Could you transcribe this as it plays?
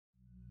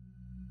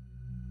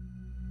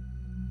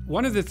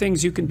One of the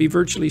things you can be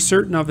virtually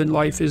certain of in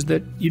life is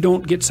that you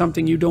don't get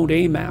something you don't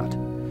aim at.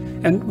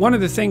 And one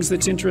of the things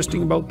that's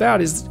interesting about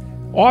that is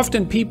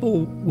often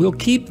people will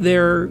keep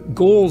their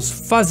goals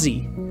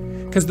fuzzy.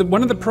 Because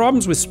one of the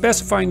problems with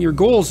specifying your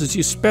goals is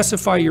you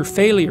specify your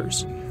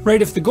failures.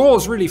 Right? If the goal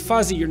is really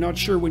fuzzy, you're not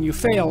sure when you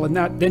fail, and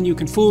then you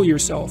can fool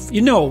yourself.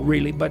 You know,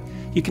 really, but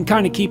you can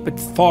kind of keep it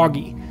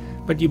foggy.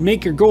 But you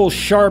make your goals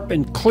sharp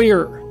and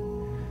clear.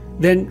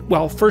 Then,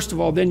 well, first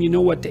of all, then you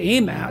know what to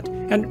aim at.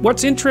 And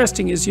what's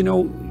interesting is, you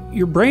know,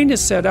 your brain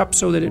is set up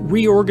so that it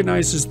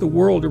reorganizes the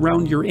world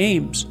around your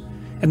aims.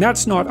 And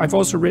that's not, I've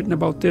also written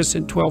about this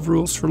in 12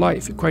 Rules for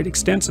Life quite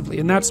extensively,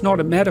 and that's not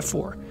a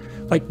metaphor.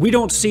 Like, we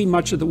don't see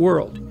much of the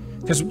world,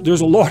 because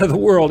there's a lot of the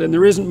world and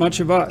there isn't much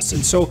of us.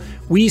 And so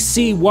we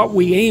see what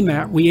we aim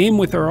at. We aim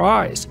with our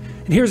eyes.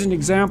 And here's an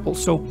example.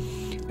 So,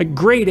 like,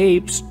 great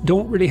apes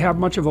don't really have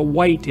much of a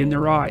white in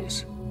their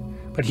eyes,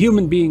 but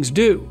human beings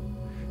do.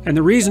 And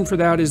the reason for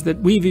that is that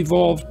we've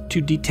evolved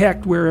to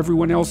detect where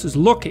everyone else is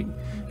looking.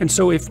 And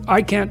so if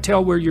I can't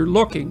tell where you're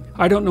looking,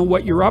 I don't know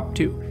what you're up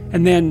to.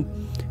 And then,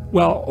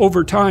 well,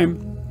 over time,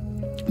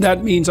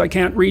 that means I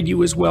can't read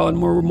you as well,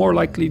 and we're more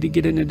likely to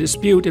get in a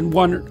dispute, and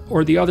one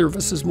or the other of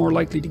us is more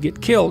likely to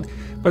get killed.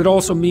 But it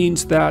also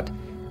means that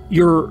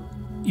your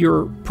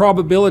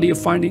probability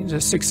of finding a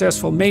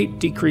successful mate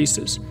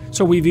decreases.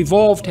 So we've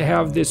evolved to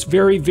have this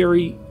very,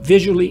 very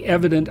visually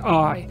evident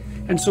eye.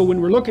 And so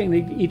when we're looking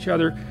at each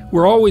other,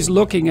 we're always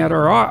looking at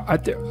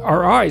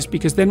our eyes,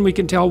 because then we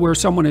can tell where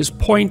someone is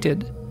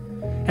pointed,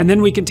 and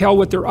then we can tell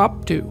what they're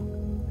up to.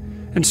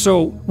 And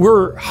so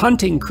we're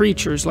hunting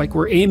creatures, like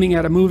we're aiming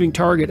at a moving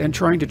target and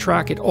trying to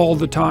track it all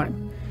the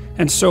time.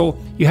 And so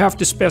you have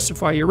to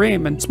specify your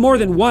aim, and it's more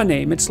than one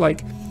aim. It's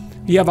like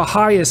you have a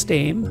highest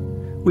aim,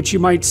 which you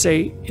might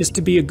say is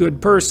to be a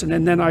good person,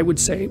 and then I would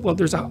say, well,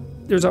 there's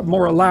a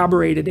more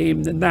elaborated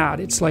aim than that.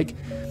 It's like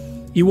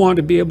you want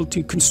to be able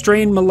to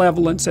constrain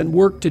malevolence and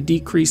work to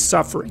decrease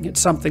suffering.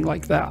 It's something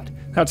like that.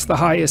 That's the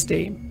highest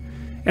aim.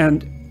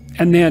 And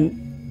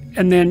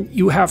then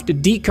you have to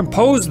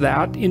decompose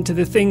that into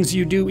the things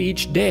you do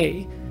each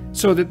day,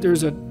 so that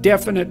there's a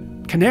definite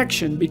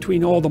connection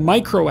between all the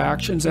micro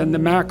actions and the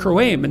macro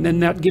aim, and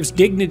then that gives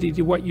dignity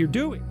to what you're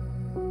doing.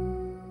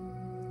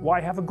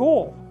 Why have a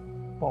goal?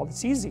 Well,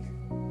 it's easy.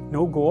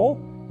 No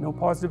goal, no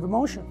positive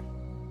emotion.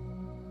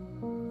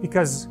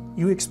 Because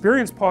you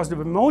experience positive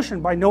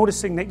emotion by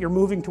noticing that you're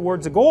moving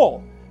towards a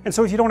goal. And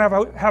so if you don't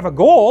have a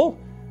goal,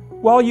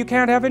 well, you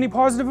can't have any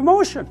positive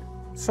emotion.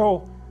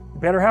 So you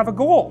better have a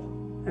goal.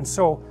 And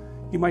so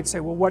you might say,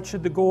 well, what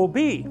should the goal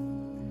be?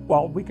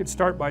 Well, we could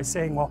start by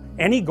saying, well,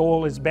 any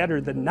goal is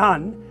better than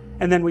none.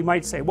 And then we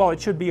might say, well,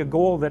 it should be a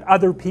goal that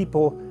other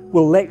people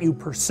will let you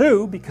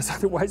pursue, because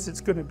otherwise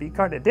it's going to be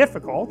kind of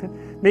difficult.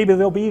 And maybe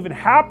they'll be even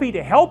happy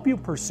to help you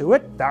pursue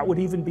it. That would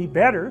even be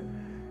better.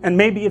 And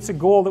maybe it's a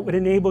goal that would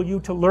enable you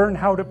to learn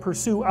how to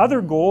pursue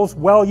other goals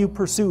while you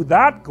pursue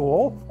that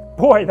goal.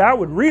 Boy, that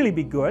would really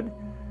be good.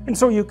 And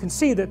so you can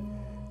see that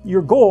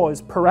your goal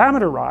is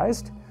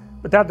parameterized,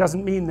 but that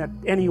doesn't mean that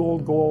any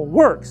old goal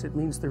works. It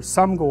means there's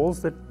some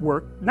goals that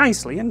work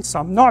nicely and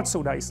some not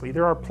so nicely.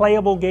 There are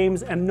playable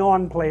games and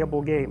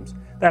non-playable games.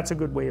 That's a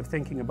good way of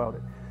thinking about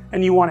it.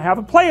 And you want to have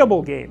a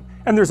playable game.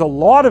 And there's a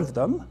lot of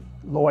them.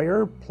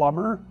 Lawyer,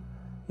 plumber,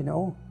 you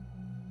know,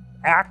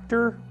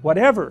 actor,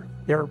 whatever.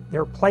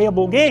 They're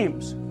playable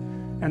games.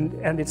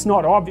 And it's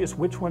not obvious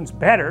which one's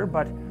better,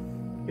 but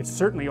it's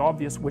certainly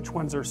obvious which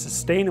ones are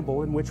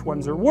sustainable and which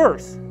ones are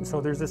worse. And so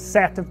there's a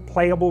set of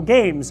playable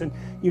games, and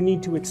you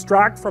need to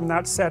extract from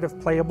that set of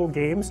playable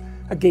games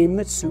a game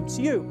that suits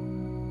you.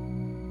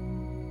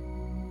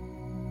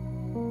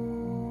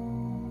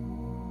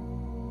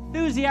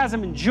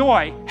 Enthusiasm and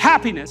joy,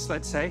 happiness,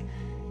 let's say,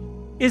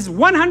 is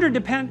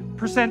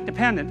 100%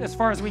 dependent, as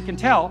far as we can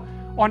tell,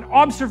 on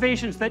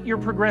observations that you're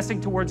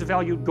progressing towards a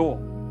valued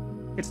goal.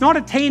 It's not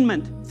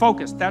attainment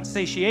focused, that's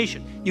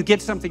satiation. You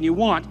get something you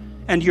want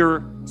and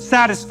you're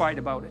satisfied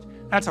about it.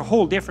 That's a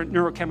whole different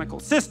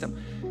neurochemical system.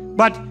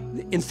 But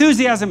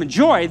enthusiasm and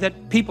joy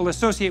that people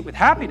associate with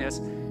happiness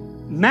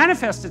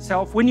manifests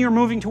itself when you're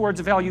moving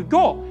towards a valued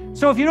goal.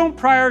 So if you don't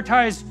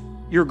prioritize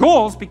your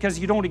goals because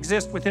you don't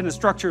exist within a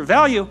structure of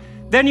value,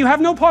 then you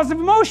have no positive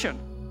emotion.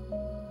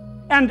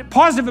 And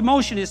positive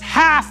emotion is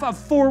half of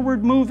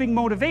forward-moving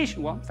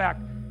motivation. Well, in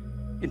fact,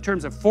 in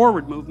terms of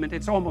forward movement,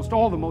 it's almost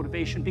all the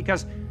motivation,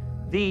 because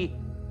the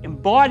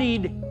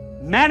embodied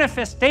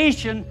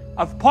manifestation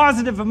of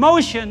positive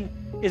emotion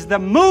is the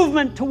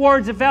movement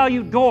towards a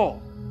valued goal.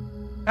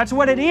 That's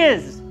what it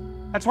is.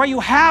 That's why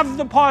you have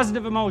the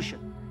positive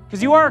emotion,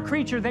 because you are a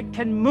creature that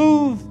can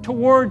move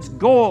towards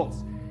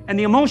goals. And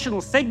the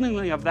emotional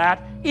signaling of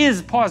that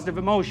is positive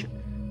emotion.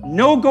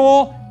 No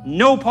goal,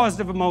 no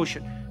positive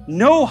emotion.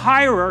 No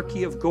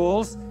hierarchy of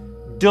goals,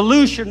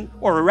 dilution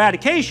or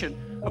eradication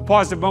of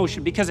positive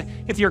emotion. Because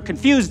if you're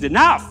confused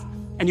enough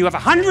and you have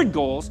 100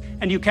 goals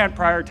and you can't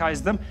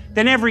prioritize them,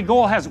 then every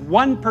goal has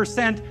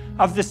 1%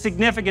 of the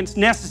significance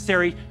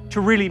necessary to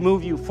really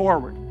move you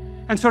forward.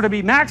 And so to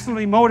be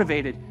maximally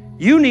motivated,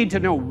 you need to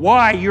know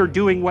why you're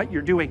doing what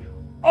you're doing,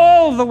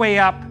 all the way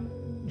up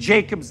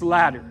Jacob's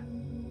ladder,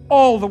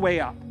 all the way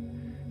up.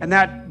 And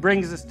that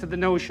brings us to the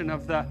notion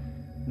of the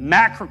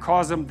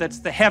macrocosm that's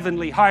the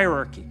heavenly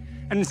hierarchy.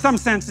 And in some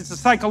sense, it's a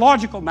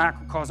psychological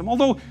macrocosm,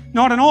 although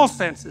not in all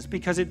senses,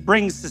 because it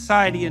brings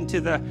society into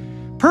the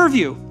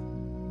purview.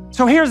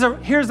 So here's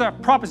a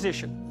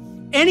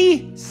proposition.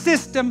 Any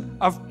system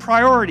of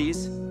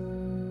priorities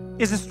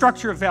is a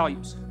structure of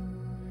values.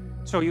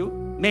 So you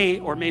may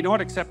or may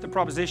not accept the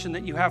proposition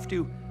that you have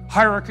to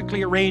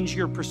hierarchically arrange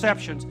your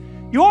perceptions.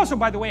 You also,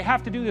 by the way,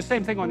 have to do the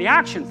same thing on the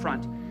action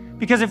front,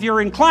 because if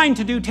you're inclined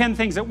to do 10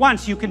 things at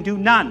once, you can do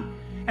none.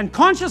 And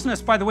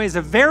consciousness, by the way, is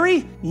a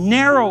very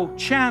narrow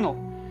channel,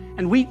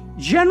 and we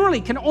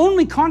generally can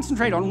only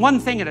concentrate on one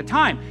thing at a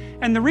time.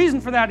 And the reason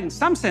for that, in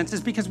some sense,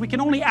 is because we can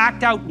only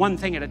act out one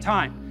thing at a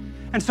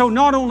time. And so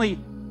not only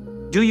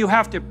do you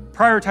have to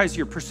prioritize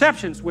your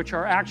perceptions, which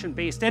are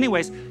action-based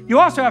anyways, you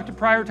also have to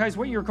prioritize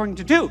what you're going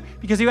to do,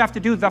 because you have to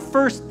do the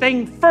first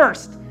thing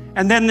first,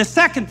 and then the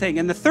second thing,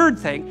 and the third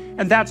thing,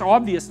 and that's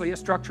obviously a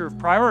structure of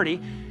priority.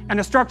 And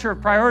a structure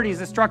of priority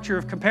is a structure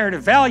of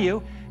comparative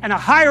value, and a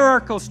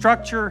hierarchical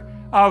structure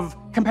of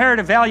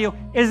comparative value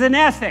is an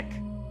ethic.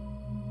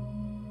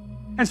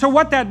 And so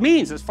what that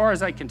means, as far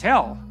as I can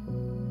tell,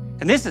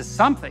 and this is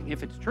something,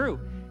 if it's true,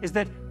 is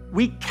that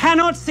we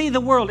cannot see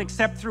the world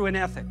except through an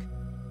ethic.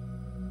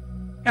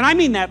 And I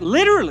mean that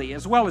literally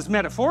as well as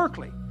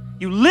metaphorically.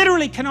 You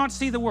literally cannot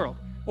see the world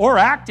or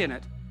act in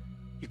it.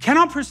 You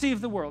cannot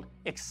perceive the world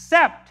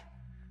except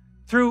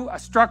through a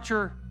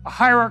structure, a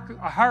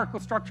hierarchical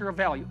structure of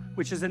value,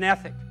 which is an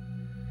ethic.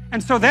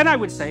 And so then I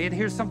would say, and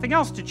here's something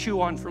else to chew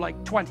on for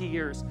like 20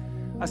 years,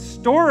 a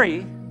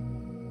story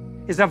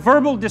is a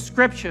verbal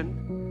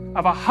description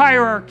of a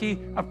hierarchy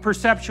of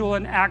perceptual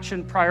and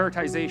action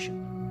prioritization.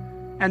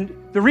 And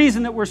the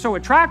reason that we're so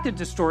attracted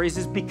to stories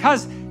is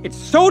because it's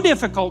so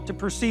difficult to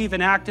perceive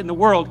and act in the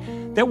world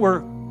that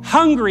we're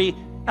hungry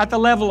at the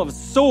level of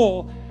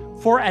soul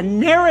for a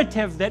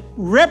narrative that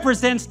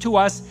represents to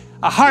us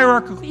a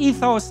hierarchical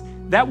ethos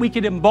that we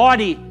could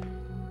embody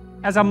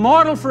as a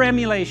model for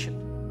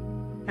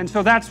emulation. And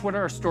so that's what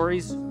our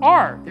stories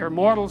are. They're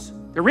models,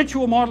 they're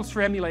ritual models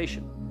for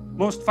emulation,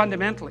 most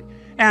fundamentally.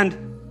 And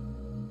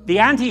the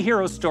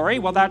anti-hero story,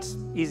 well, that's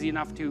easy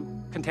enough to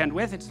contend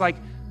with. It's like,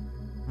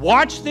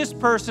 watch this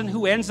person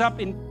who ends up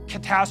in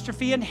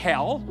catastrophe and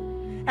hell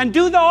and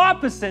do the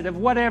opposite of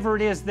whatever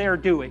it is they're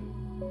doing.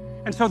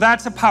 And so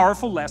that's a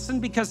powerful lesson,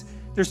 because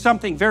there's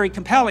something very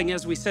compelling,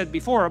 as we said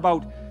before,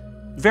 about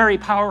very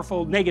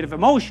powerful negative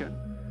emotion.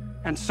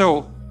 And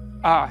so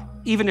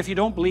even if you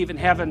don't believe in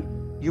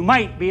heaven, you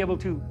might be able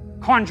to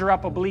conjure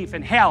up a belief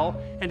in hell.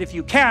 And if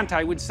you can't,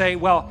 I would say,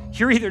 well,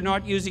 you're either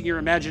not using your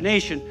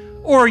imagination,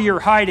 or you're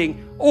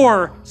hiding,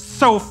 or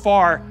so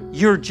far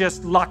you're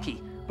just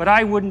lucky. But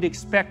I wouldn't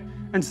expect,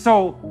 and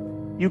so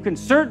you can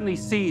certainly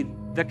see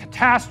the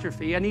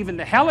catastrophe and even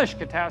the hellish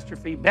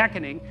catastrophe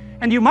beckoning,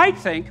 and you might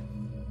think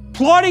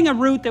plotting a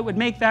route that would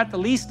make that the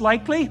least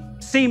likely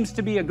seems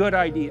to be a good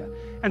idea.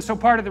 And so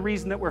part of the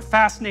reason that we're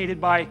fascinated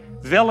by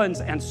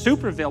villains and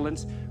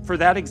supervillains, for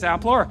that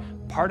example, or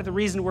part of the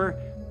reason we're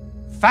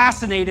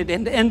fascinated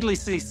and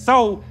endlessly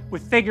so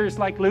with figures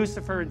like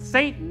Lucifer and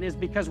Satan, is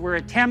because we're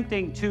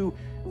attempting to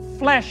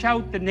flesh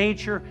out the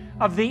nature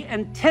of the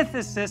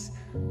antithesis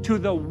to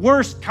the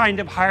worst kind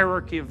of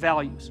hierarchy of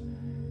values.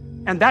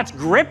 And that's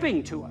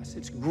gripping to us.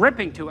 It's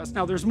gripping to us.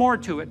 Now there's more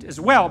to it as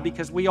well,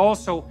 because we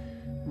also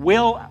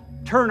will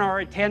turn our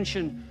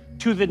attention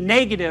to the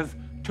negative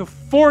to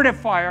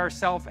fortify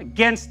ourselves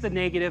against the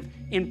negative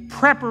in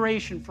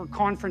preparation for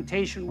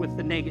confrontation with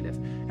the negative.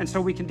 And so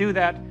we can do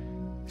that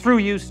through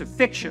use of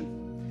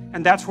fiction.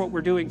 And that's what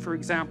we're doing, for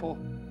example,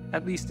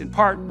 at least in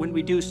part, when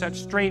we do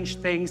such strange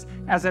things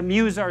as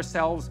amuse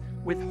ourselves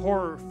with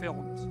horror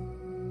films.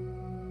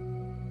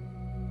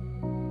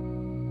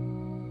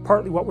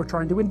 Partly what we're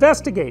trying to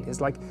investigate is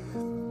like,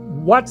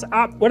 what's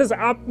up? What does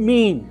up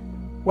mean?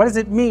 What does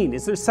it mean?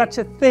 Is there such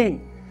a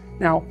thing?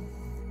 Now,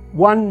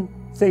 one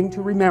thing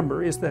to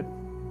remember is that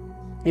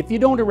if you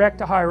don't erect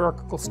a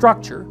hierarchical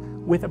structure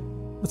with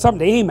something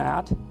to aim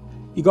at,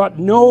 you got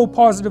no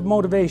positive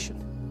motivation,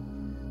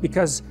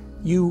 because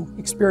you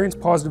experience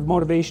positive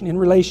motivation in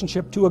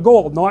relationship to a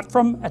goal, not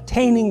from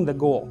attaining the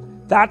goal.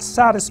 That's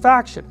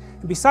satisfaction.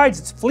 And besides,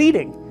 it's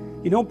fleeting.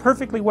 You know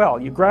perfectly well.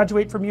 You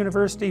graduate from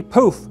university,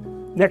 poof,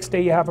 next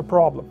day you have a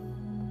problem,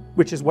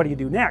 which is, what do you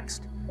do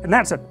next? And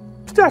that's a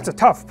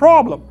tough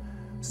problem.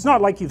 It's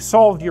not like you've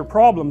solved your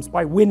problems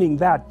by winning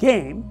that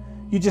game.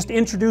 You just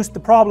introduced the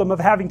problem of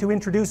having to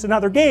introduce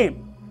another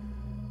game.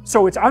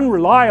 So it's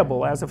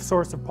unreliable as a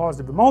source of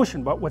positive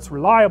emotion, but what's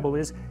reliable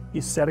is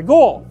you set a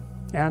goal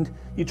and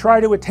you try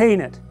to attain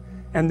it,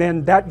 and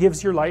then that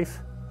gives your life,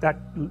 that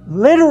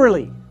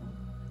literally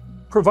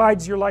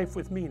provides your life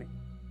with meaning.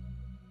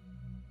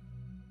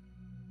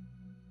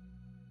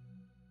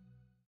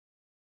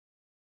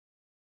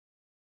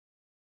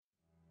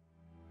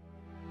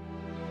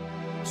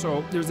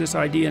 So there's this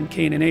idea in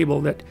Cain and Abel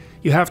that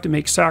you have to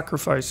make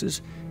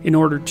sacrifices in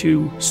order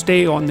to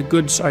stay on the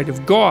good side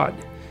of God.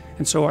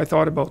 And so I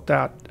thought about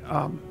that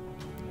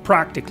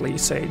practically,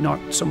 say, not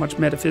so much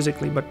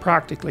metaphysically, but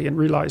practically, and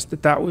realized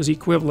that that was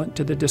equivalent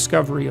to the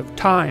discovery of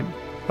time,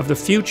 of the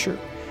future,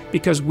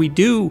 because we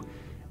do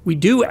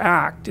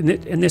act,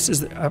 and this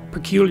is a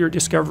peculiar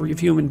discovery of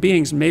human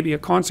beings, and maybe a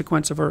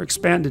consequence of our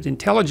expanded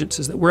intelligence,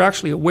 is that we're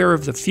actually aware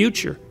of the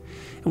future,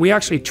 and we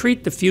actually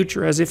treat the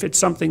future as if it's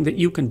something that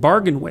you can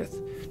bargain with.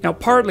 Now,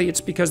 partly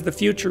it's because the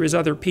future is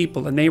other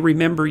people, and they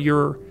remember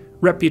your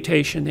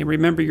reputation, they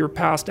remember your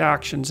past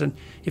actions, and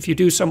if you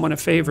do someone a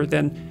favor,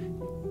 then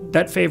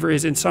that favor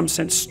is in some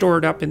sense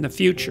stored up in the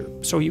future.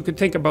 So you could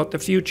think about the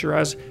future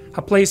as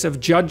a place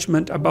of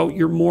judgment about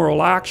your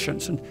moral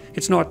actions, and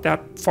it's not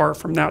that far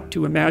from that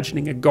to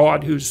imagining a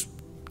God who's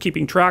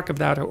keeping track of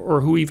that, or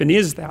who even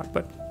is that.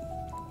 But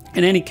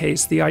in any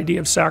case, the idea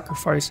of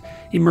sacrifice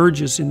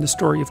emerges in the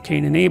story of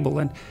Cain and Abel,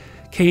 and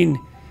Cain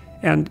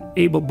and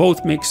Abel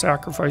both make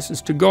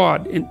sacrifices to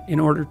God in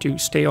order to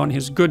stay on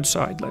his good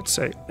side, let's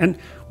say. And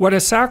what a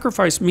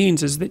sacrifice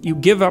means is that you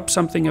give up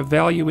something of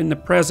value in the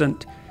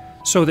present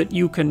so that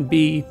you can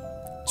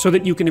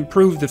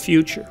improve the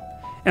future.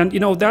 And you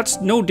know, that's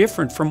no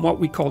different from what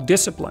we call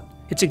discipline.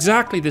 It's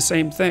exactly the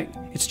same thing.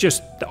 It's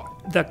just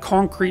the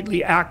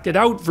concretely acted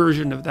out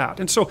version of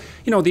that. And so,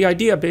 you know, the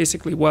idea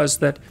basically was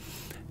that,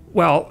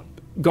 well,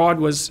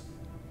 God was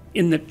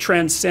in the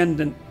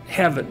transcendent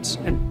heavens,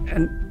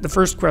 and the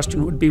first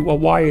question would be, well,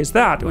 why is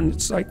that? And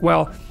it's like,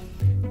 well,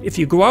 if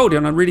you go out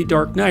on a really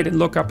dark night and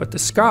look up at the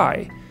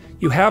sky,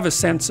 you have a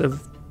sense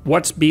of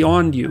what's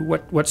beyond you,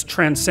 what's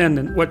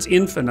transcendent, what's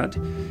infinite,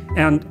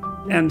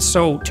 and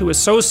so to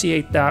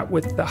associate that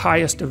with the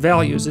highest of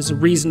values is a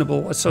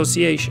reasonable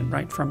association,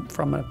 right?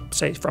 From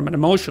an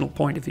emotional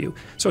point of view.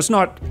 So it's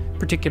not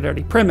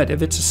particularly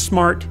primitive. It's a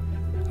smart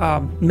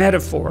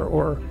metaphor,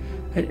 or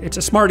it's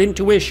a smart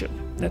intuition.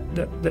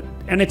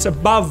 And it's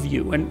above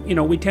you, and you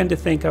know, we tend to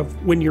think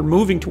of when you're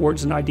moving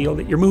towards an ideal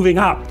that you're moving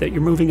up, that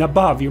you're moving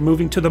above, you're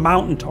moving to the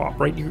mountaintop,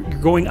 right? You're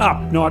going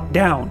up, not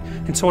down,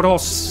 and so it all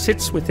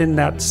sits within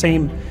that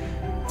same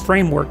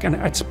framework. And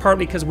it's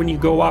partly because when you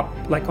go up,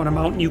 like on a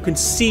mountain, you can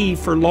see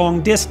for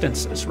long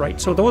distances, right?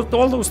 So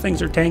all those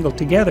things are tangled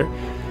together.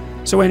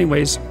 So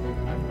anyways,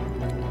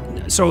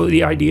 so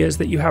the idea is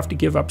that you have to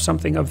give up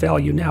something of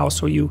value now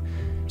so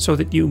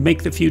that you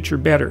make the future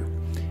better.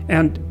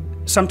 And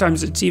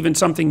sometimes it's even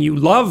something you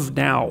love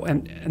now,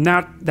 and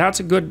that's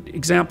a good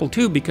example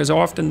too, because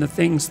often the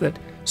things that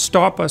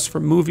stop us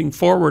from moving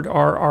forward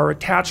are our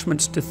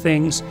attachments to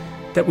things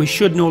that we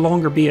should no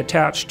longer be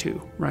attached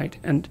to, right?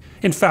 And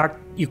in fact,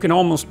 you can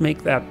almost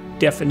make that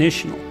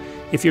definitional.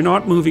 If you're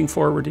not moving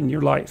forward in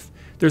your life,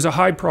 there's a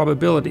high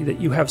probability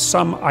that you have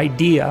some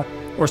idea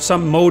or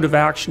some mode of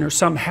action or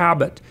some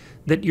habit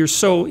that you're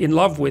so in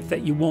love with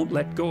that you won't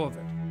let go of it.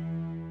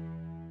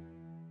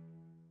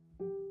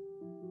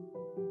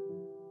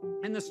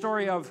 In the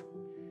story of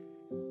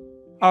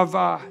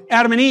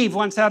Adam and Eve,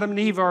 once Adam and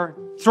Eve are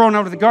thrown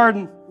out of the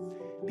garden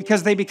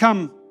because they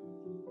become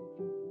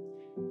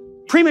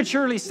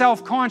prematurely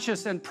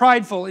self-conscious and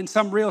prideful in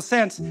some real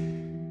sense,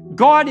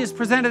 God is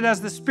presented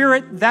as the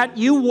spirit that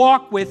you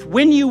walk with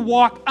when you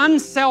walk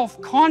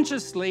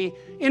unself-consciously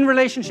in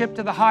relationship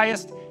to the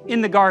highest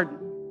in the garden.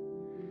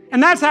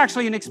 And that's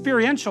actually an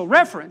experiential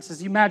reference,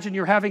 as you imagine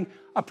you're having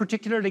a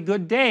particularly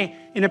good day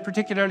in a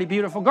particularly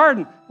beautiful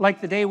garden, like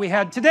the day we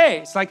had today.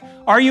 It's like,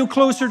 are you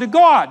closer to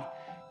God?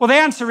 Well, the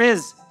answer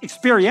is,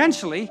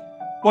 experientially,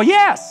 well,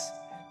 yes,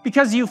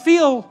 because you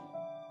feel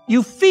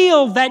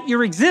that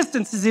your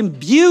existence is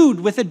imbued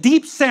with a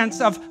deep sense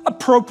of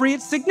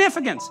appropriate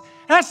significance.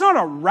 And that's not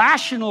a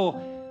rational,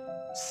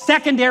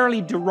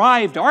 secondarily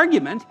derived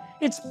argument.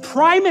 It's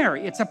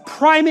primary. It's a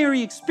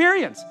primary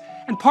experience.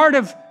 And part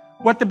of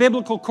what the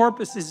biblical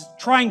corpus is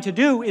trying to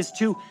do is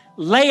to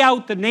lay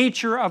out the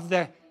nature of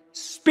the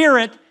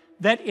spirit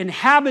that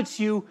inhabits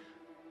you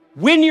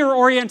when you're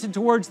oriented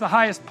towards the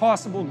highest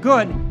possible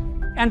good,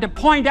 and to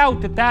point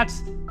out that that's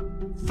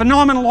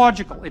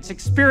phenomenological, it's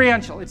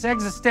experiential, it's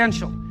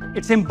existential,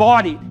 it's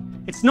embodied.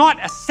 It's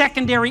not a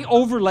secondary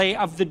overlay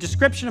of the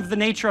description of the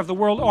nature of the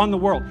world on the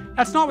world.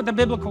 That's not what the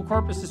biblical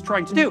corpus is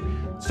trying to do.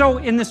 So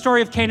in the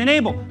story of Cain and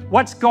Abel,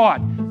 what's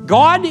God?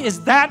 God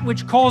is that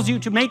which calls you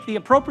to make the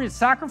appropriate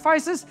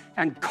sacrifices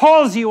and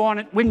calls you on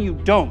it when you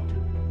don't.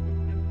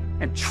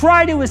 And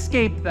try to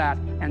escape that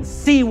and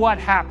see what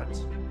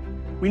happens.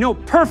 We know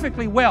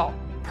perfectly well,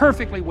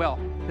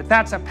 that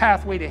that's a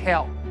pathway to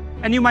hell.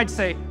 And you might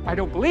say, I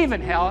don't believe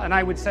in hell, and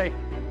I would say,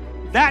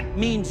 that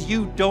means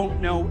you don't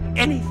know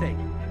anything.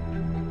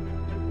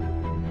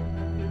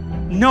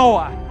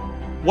 Noah,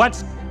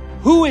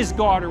 who is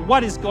God, or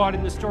what is God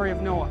in the story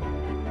of Noah?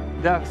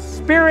 The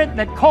spirit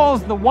that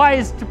calls the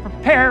wise to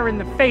prepare in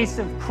the face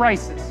of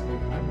crisis.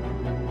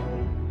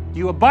 Do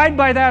you abide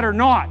by that or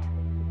not?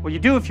 Well, you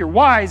do if you're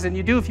wise, and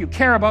you do if you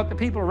care about the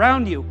people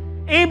around you.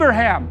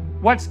 Abraham,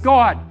 what's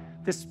God?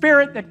 The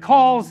spirit that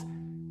calls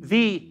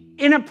the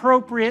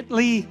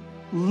inappropriately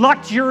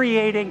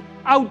luxuriating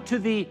out to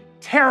the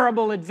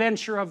terrible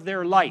adventure of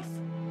their life,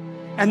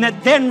 and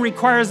that then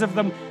requires of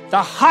them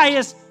the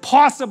highest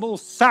possible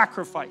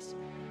sacrifice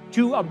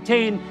to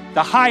obtain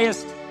the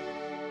highest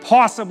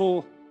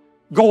possible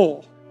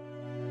goal.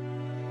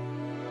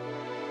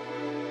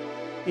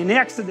 In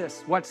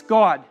Exodus, what's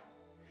God?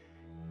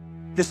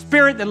 The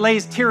spirit that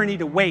lays tyranny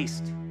to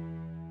waste.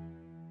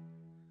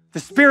 The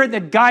spirit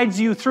that guides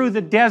you through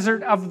the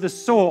desert of the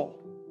soul.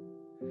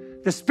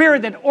 The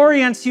spirit that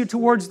orients you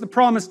towards the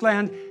promised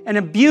land and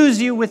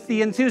imbues you with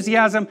the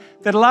enthusiasm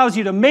that allows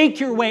you to make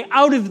your way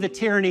out of the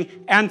tyranny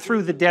and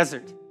through the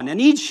desert. And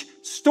each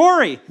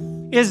story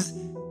is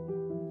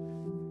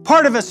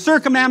part of a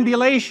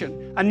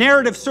circumambulation, a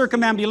narrative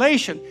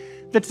circumambulation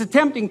that's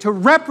attempting to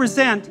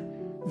represent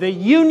the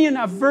union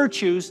of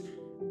virtues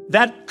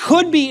that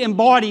could be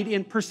embodied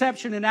in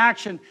perception and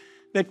action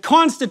that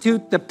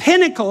constitute the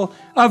pinnacle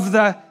of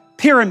the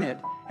pyramid.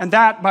 And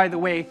that, by the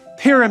way,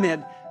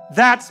 pyramid,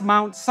 that's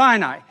Mount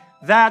Sinai.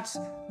 That's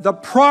the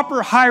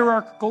proper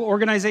hierarchical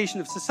organization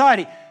of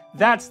society.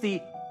 That's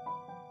the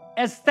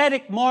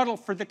aesthetic model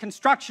for the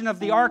construction of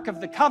the Ark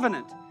of the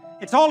Covenant.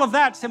 It's all of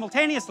that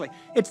simultaneously.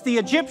 It's the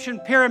Egyptian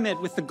pyramid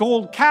with the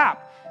gold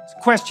cap.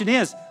 The question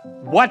is,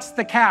 what's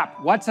the cap?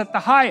 What's at the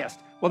highest?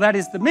 Well, that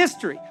is the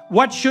mystery.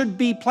 What should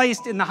be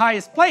placed in the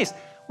highest place?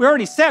 We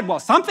already said, well,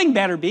 something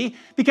better be,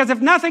 because if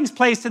nothing's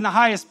placed in the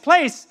highest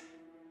place,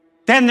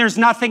 then there's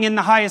nothing in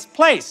the highest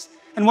place.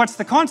 And what's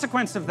the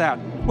consequence of that?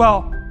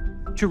 Well,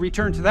 to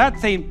return to that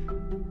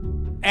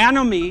theme,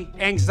 anomie,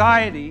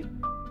 anxiety,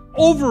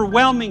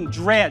 overwhelming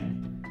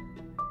dread,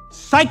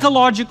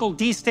 psychological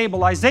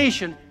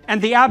destabilization,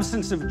 and the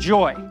absence of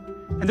joy.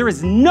 And there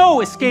is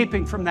no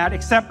escaping from that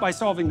except by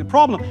solving the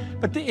problem.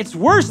 But it's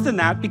worse than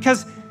that,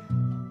 because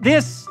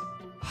this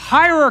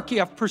hierarchy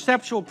of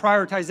perceptual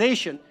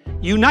prioritization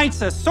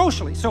unites us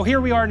socially. So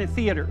here we are in a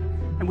theater,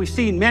 and we've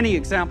seen many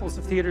examples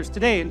of theaters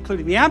today,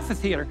 including the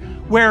amphitheater,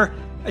 where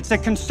it's a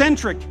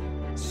concentric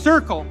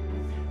circle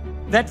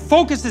that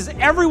focuses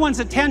everyone's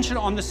attention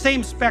on the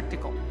same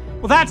spectacle.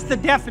 Well, that's the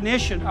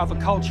definition of a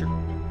culture,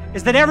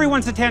 is that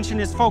everyone's attention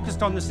is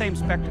focused on the same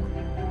spectacle.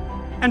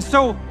 And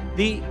so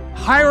the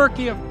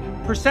hierarchy of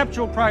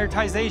perceptual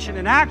prioritization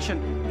and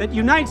action that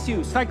unites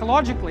you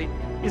psychologically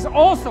is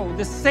also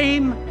the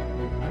same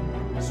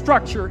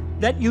structure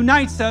that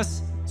unites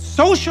us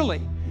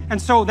socially.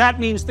 And so that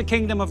means the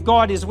kingdom of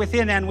God is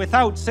within and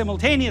without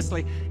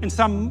simultaneously in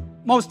some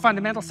most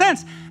fundamental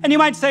sense. And you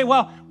might say,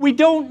 well, we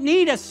don't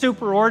need a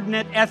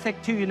superordinate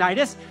ethic to unite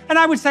us. And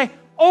I would say,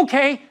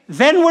 okay,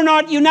 then we're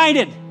not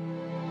united.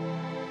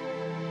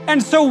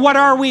 And so what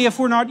are we if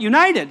we're not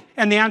united?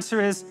 And the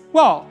answer is,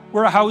 well,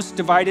 we're a house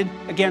divided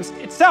against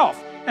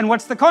itself. And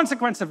what's the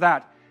consequence of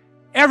that?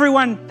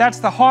 Everyone, that's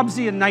the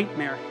Hobbesian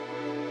nightmare,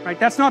 right?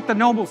 That's not the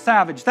noble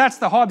savage. That's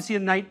the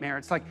Hobbesian nightmare.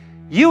 It's like,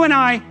 you and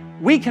I,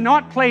 we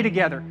cannot play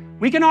together.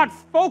 We cannot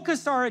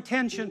focus our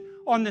attention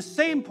on the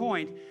same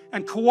point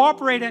and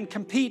cooperate and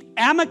compete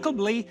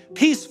amicably,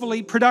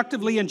 peacefully,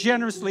 productively, and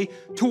generously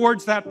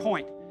towards that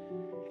point.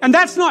 And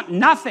that's not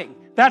nothing.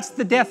 That's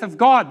the death of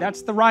God.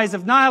 That's the rise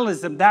of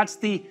nihilism. That's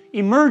the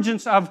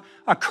emergence of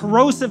a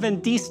corrosive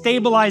and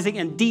destabilizing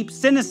and deep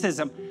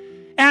cynicism.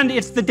 And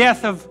it's the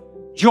death of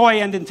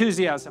joy and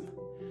enthusiasm.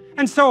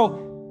 And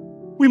so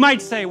we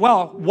might say,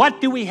 well,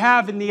 what do we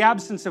have in the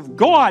absence of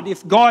God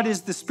if God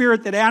is the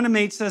spirit that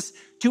animates us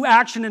to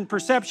action and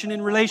perception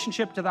in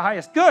relationship to the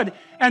highest good?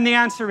 And the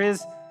answer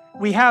is,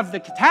 we have the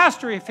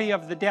catastrophe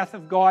of the death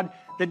of God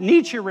that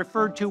Nietzsche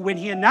referred to when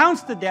he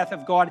announced the death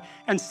of God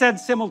and said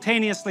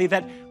simultaneously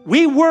that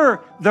we were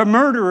the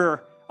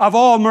murderer of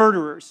all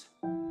murderers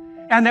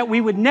and that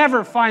we would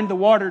never find the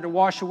water to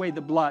wash away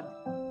the blood.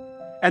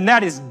 And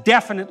that is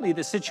definitely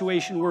the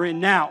situation we're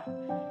in now.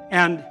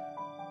 And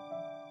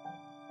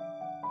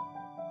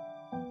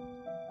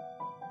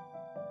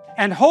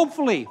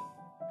hopefully,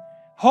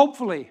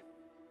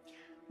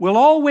 we'll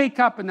all wake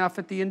up enough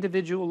at the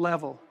individual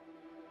level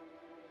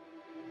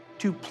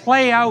to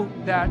play out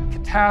that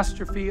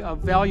catastrophe of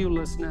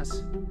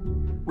valuelessness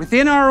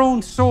within our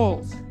own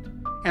souls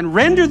and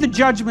render the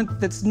judgment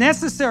that's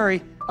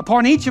necessary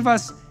upon each of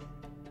us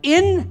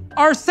in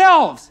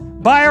ourselves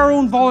by our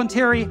own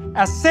voluntary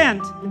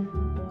assent,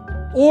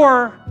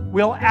 or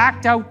we'll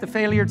act out the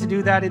failure to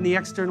do that in the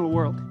external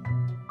world.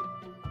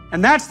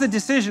 And that's the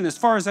decision, as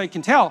far as I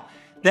can tell,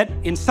 that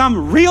in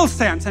some real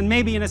sense, and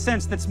maybe in a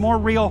sense that's more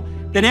real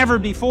than ever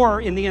before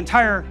in the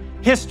entire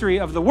history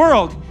of the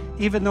world,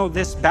 even though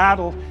this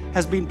battle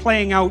has been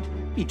playing out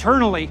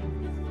eternally,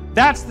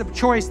 that's the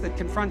choice that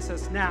confronts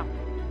us now.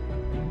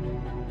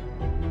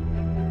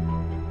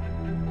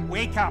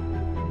 Wake up.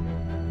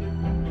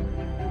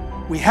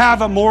 We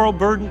have a moral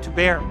burden to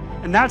bear,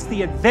 and that's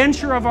the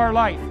adventure of our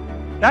life.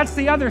 That's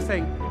the other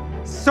thing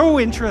so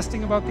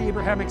interesting about the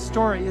Abrahamic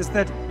story, is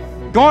that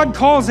God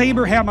calls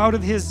Abraham out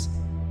of his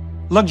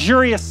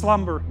luxurious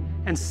slumber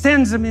and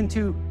sends him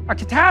into a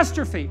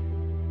catastrophe.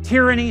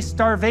 Tyranny,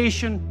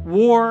 starvation,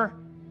 war,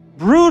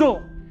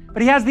 brutal.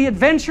 But he has the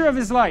adventure of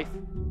his life.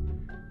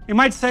 You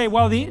might say,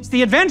 well, it's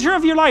the adventure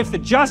of your life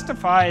that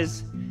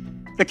justifies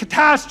the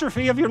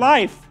catastrophe of your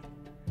life.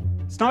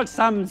 It's not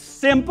some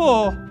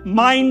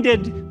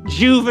simple-minded,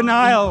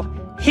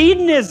 juvenile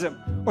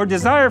hedonism or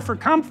desire for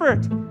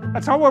comfort.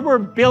 That's not what we're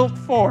built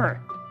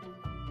for.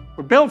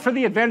 We're built for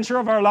the adventure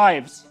of our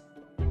lives.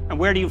 And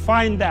where do you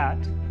find that?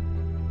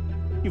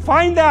 You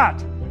find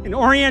that in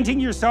orienting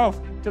yourself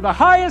to the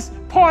highest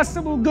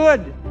possible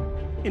good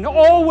in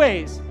all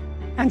ways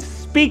and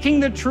speaking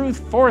the truth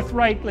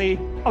forthrightly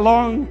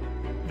along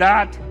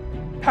that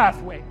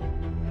pathway.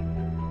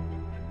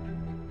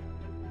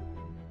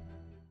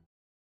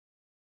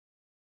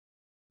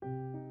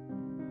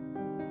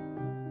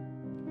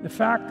 The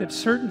fact that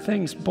certain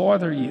things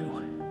bother you,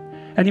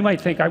 and you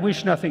might think, I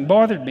wish nothing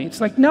bothered me.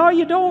 It's like, no,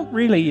 you don't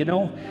really, you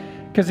know,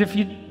 because if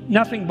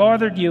nothing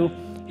bothered you,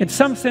 in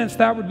some sense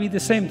that would be the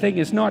same thing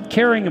as not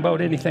caring about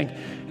anything.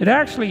 It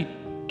actually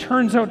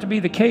turns out to be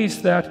the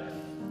case that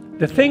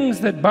the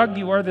things that bug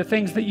you are the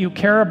things that you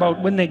care about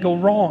when they go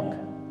wrong.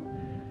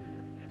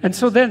 And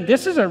so then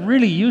this is a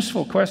really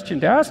useful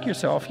question to ask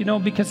yourself, you know,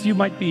 because you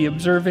might be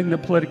observing the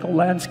political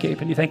landscape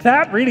and you think,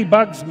 that really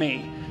bugs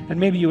me. And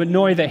maybe you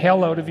annoy the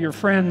hell out of your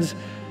friends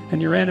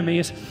and your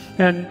enemies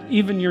and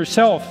even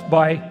yourself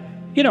by,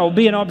 you know,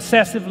 being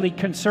obsessively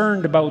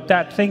concerned about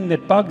that thing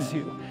that bugs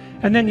you.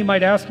 And then you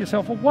might ask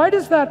yourself, well, why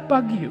does that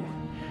bug you?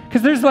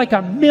 Because there's like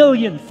a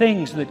million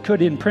things that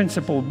could in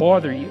principle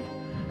bother you.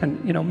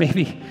 And, you know,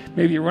 maybe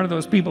you're one of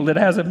those people that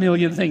has a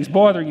million things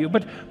bother you,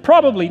 but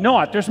probably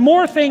not. There's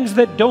more things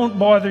that don't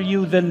bother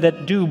you than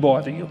that do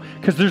bother you,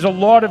 because there's a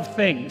lot of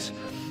things.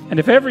 And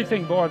if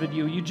everything bothered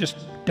you, you'd just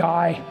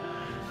die.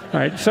 All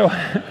right,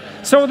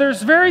 so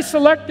there's very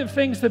selective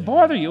things that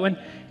bother you, and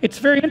it's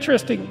very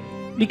interesting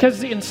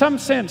because in some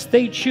sense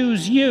they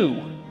choose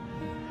you.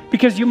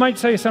 Because you might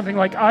say something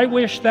like, I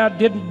wish that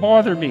didn't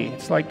bother me.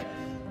 It's like,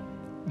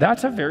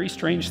 that's a very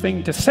strange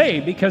thing to say,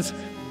 because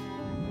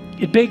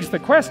it begs the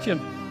question,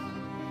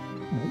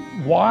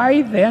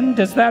 why then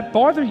does that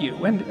bother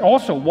you? And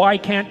also, why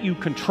can't you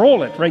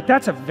control it, right?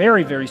 That's a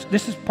very,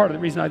 this is part of the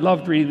reason I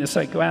loved reading the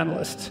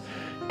psychoanalysts,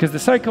 because the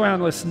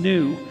psychoanalysts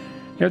knew,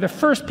 they're the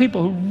first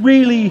people who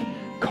really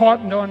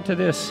cottoned onto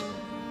this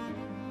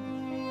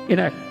in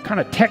a kind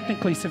of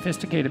technically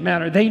sophisticated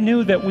manner. They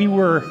knew that we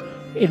were,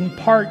 in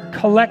part,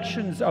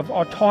 collections of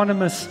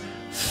autonomous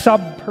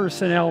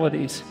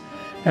sub-personalities,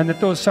 and that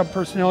those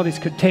sub-personalities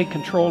could take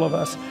control of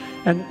us.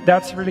 And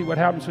that's really what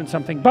happens when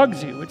something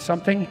bugs you. It's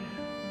something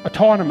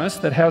autonomous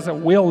that has a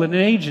will and an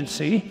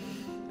agency,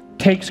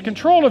 takes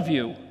control of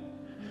you,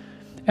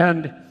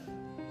 and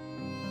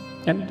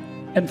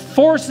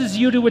forces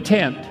you to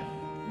attend,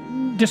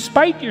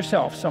 despite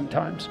yourself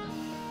sometimes.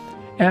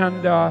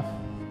 And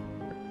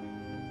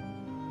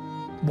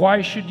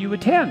why should you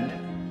attend?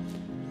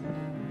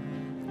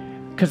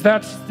 Because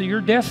that's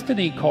your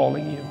destiny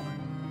calling you,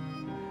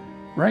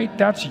 right?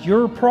 That's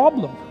your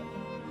problem.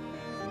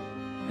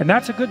 And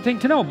that's a good thing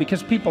to know,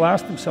 because people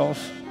ask themselves,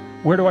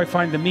 where do I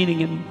find the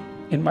meaning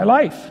in my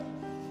life?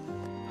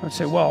 I would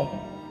say, well,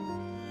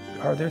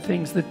 are there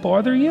things that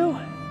bother you?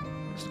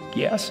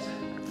 Yes,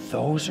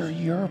 those are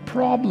your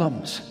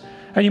problems.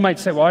 And you might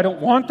say, well, I don't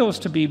want those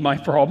to be my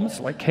problems.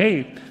 Like,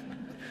 hey,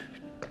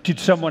 did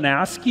someone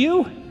ask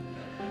you?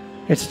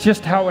 It's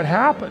just how it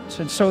happens.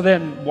 And so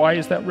then, why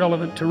is that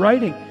relevant to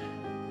writing?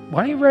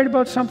 Why don't you write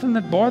about something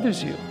that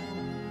bothers you?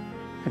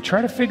 And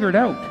try to figure it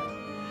out.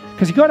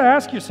 Because you got to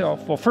ask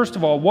yourself, well, first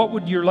of all, what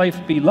would your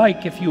life be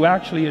like if you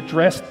actually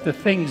addressed the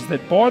things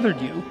that bothered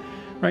you?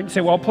 Right? And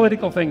say, well,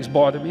 political things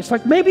bother me. It's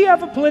like, maybe you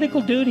have a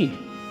political duty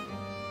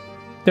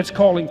that's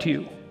calling to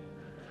you.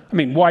 I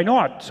mean, why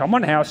not?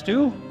 Someone has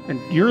to, and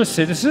you're a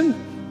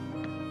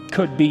citizen.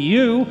 Could be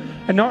you,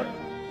 and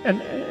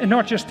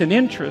not just an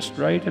interest,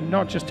 right? And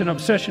not just an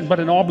obsession,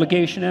 but an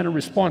obligation and a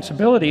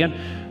responsibility. And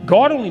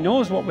God only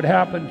knows what would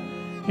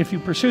happen if you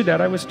pursued that.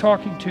 I was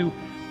talking to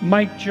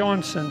Mike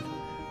Johnson,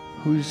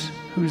 who's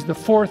the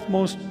fourth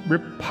most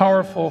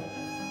powerful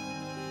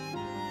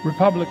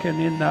Republican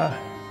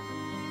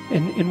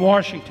in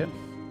Washington.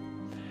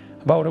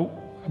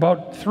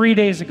 About 3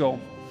 days ago,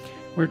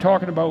 we were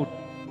talking about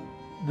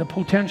the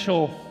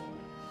potential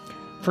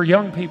for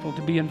young people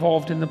to be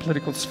involved in the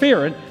political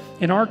sphere. And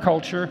in our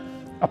culture,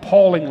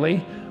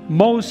 appallingly,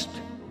 most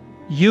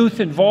youth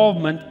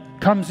involvement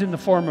comes in the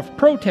form of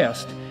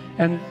protest.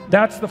 And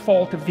that's the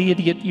fault of the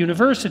idiot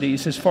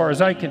universities, as far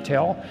as I can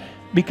tell,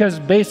 because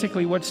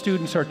basically what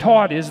students are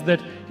taught is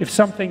that if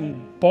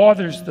something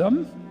bothers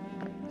them,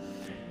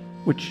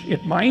 which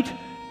it might,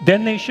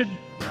 then they should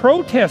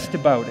protest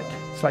about it.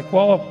 It's like,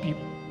 well,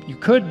 you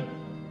could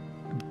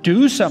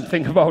do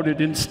something about it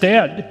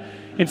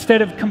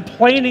instead of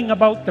complaining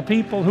about the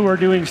people who are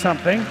doing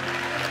something.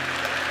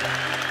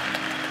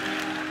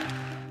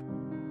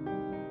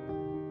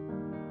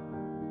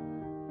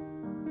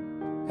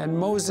 And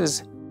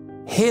Moses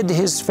hid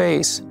his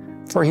face,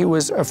 for he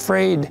was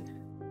afraid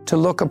to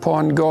look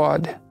upon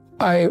God.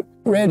 I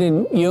read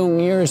in Jung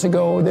years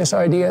ago this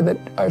idea that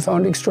I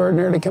found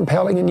extraordinarily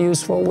compelling and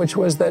useful, which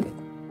was that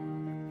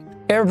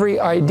every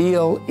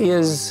ideal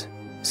is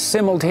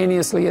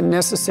simultaneously and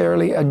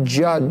necessarily a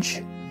judge.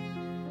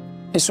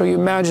 And so you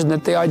imagine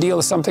that the ideal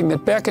is something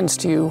that beckons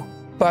to you,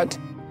 but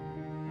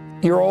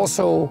you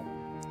also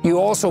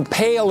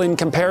pale in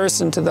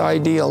comparison to the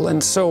ideal.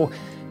 And so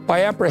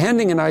by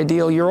apprehending an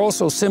ideal, you're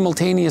also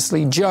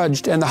simultaneously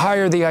judged, and the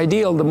higher the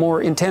ideal, the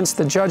more intense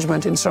the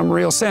judgment in some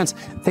real sense.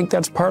 I think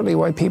that's partly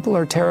why people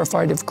are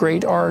terrified of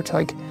great art,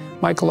 like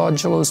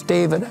Michelangelo's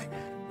David. I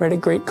read a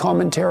great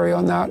commentary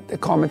on that. The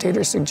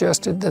commentator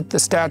suggested that the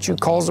statue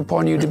calls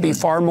upon you to be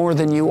far more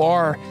than you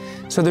are.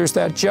 So there's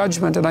that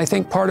judgment, and I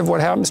think part of what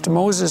happens to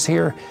Moses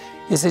here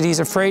is that he's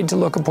afraid to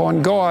look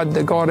upon God,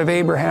 the God of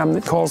Abraham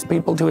that calls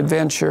people to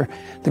adventure,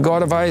 the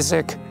God of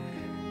Isaac,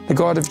 the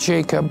God of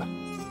Jacob,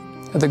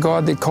 the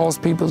God that calls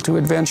people to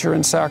adventure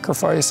and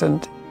sacrifice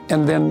and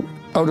then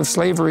out of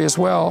slavery as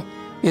well,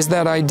 is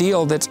that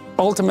ideal that's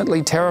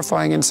ultimately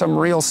terrifying in some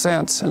real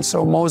sense. And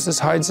so Moses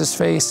hides his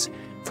face,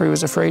 for he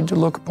was afraid to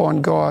look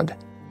upon God.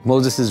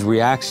 Moses'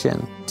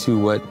 reaction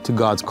to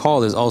God's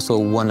call is also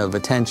one of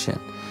attention.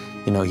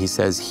 You know, he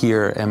says,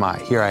 here am I,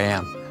 here I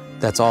am.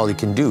 That's all he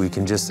can do. He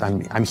can just,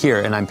 I'm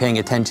here and I'm paying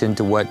attention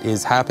to what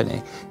is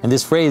happening. And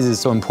this phrase is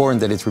so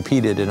important that it's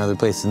repeated in other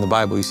places in the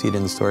Bible. You see it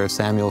in the story of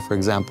Samuel, for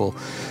example,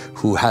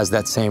 who has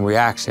that same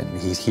reaction.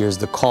 He hears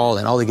the call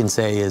and all he can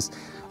say is,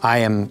 I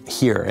am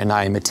here and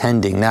I am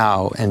attending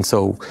now. And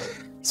so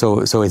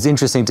it's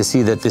interesting to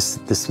see that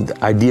this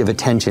idea of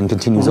attention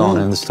continues on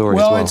in the story as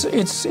well. Well,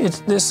 it's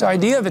this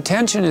idea of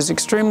attention is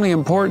extremely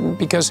important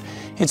because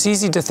it's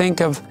easy to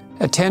think of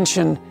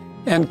attention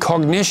and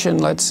cognition,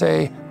 let's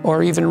say,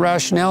 or even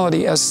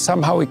rationality as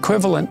somehow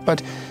equivalent,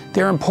 but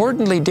they're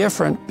importantly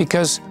different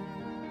because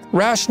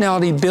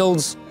rationality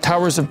builds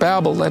towers of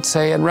Babel, let's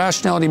say, and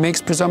rationality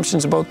makes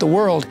presumptions about the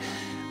world.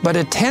 But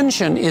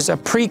attention is a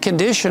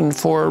precondition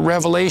for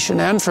revelation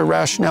and for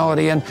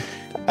rationality, and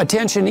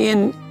attention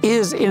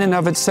is in and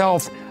of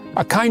itself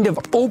a kind of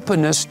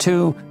openness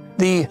to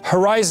the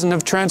horizon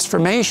of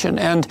transformation.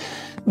 And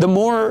the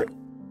more,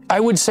 I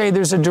would say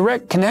there's a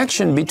direct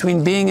connection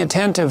between being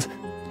attentive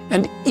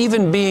and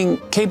even being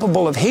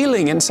capable of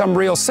healing in some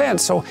real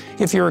sense. So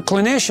if you're a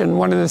clinician,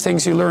 one of the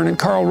things you learn, and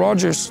Carl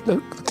Rogers, the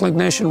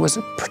clinician, was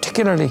a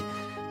particularly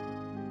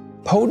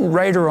potent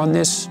writer on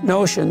this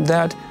notion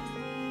that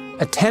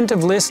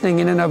attentive listening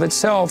in and of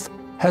itself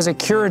has a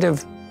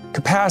curative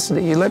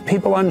capacity. You let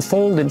people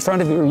unfold in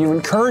front of you, or you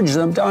encourage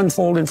them to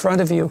unfold in front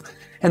of you.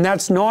 And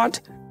that's not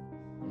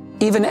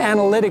even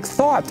analytic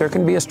thought. There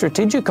can be a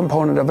strategic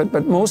component of it,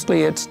 but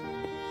mostly it's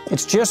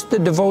just the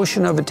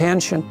devotion of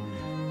attention.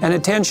 And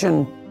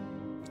attention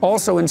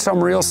also, in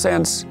some real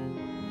sense,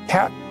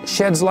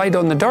 sheds light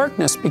on the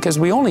darkness because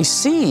we only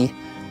see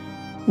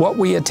what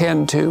we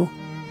attend to,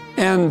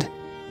 and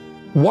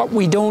what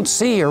we don't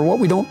see or what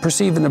we don't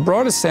perceive in the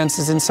broadest sense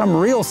is in some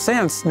real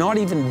sense not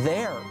even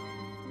there.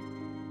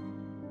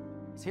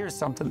 Here's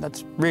something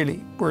that's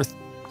really worth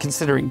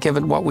considering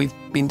given what we've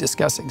been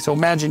discussing. So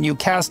imagine you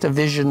cast a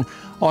vision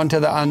onto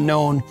the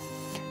unknown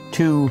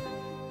to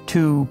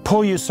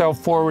pull yourself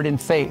forward in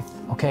faith.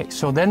 Okay,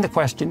 so then the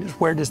question is,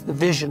 where does the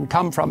vision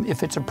come from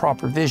if it's a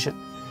proper vision?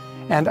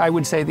 And I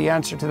would say the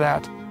answer to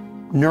that,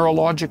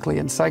 neurologically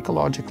and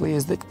psychologically,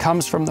 is that it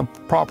comes from the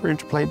proper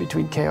interplay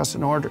between chaos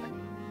and order.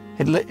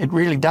 It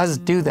really does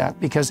do that,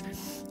 because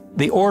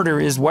the order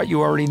is what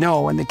you already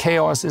know and the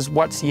chaos is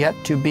what's yet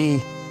to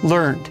be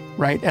learned,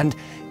 right? And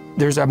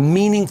there's a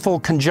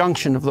meaningful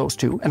conjunction of those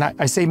two. And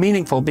I say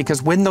meaningful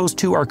because when those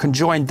two are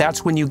conjoined,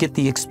 that's when you get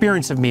the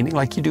experience of meaning,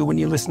 like you do when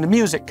you listen to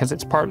music, because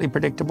it's partly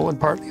predictable and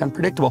partly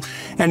unpredictable.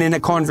 And in a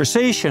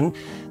conversation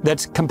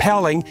that's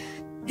compelling,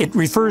 it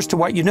refers to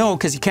what you know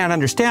because you can't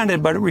understand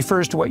it, but it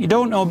refers to what you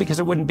don't know because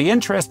it wouldn't be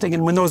interesting.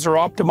 And when those are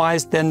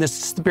optimized, then this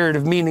spirit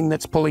of meaning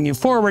that's pulling you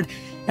forward,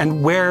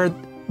 and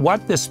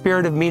what the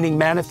spirit of meaning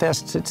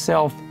manifests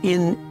itself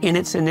in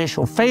its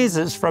initial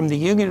phases from the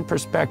Jungian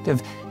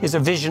perspective is a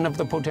vision of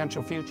the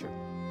potential future.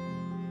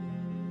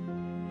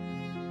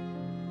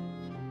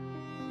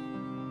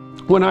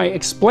 When I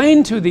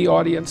explain to the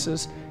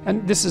audiences,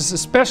 and this is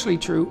especially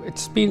true,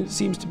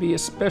 seems to be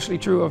especially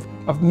true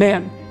of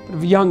men,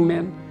 of young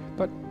men,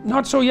 but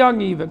not so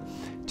young even,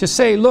 to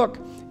say, look,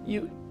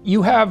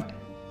 you have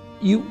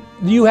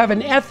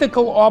an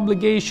ethical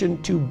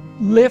obligation to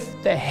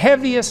lift the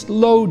heaviest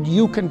load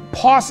you can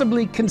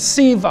possibly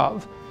conceive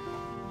of,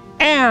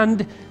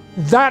 and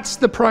that's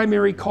the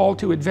primary call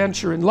to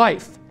adventure in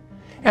life.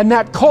 And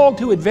that call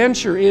to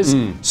adventure is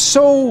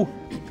so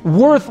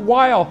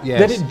worthwhile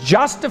that it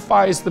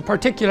justifies the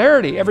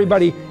particularity.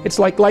 Everybody, it's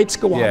like lights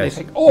go on, they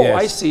think, oh,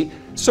 I see.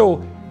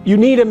 So you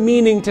need a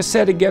meaning to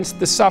set against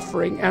the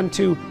suffering and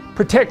to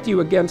protect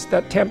you against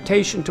that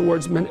temptation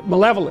towards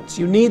malevolence.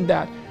 You need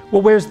that.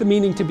 Well, where's the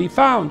meaning to be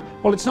found?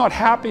 Well, it's not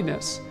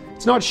happiness.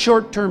 It's not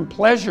short-term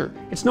pleasure.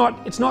 It's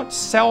not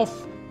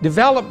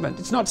self-development.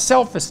 It's not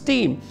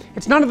self-esteem.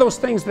 It's none of those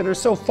things that are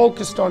so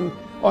focused on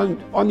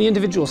the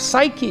individual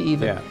psyche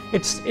even.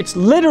 It's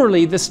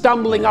literally the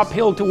stumbling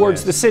uphill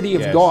towards the city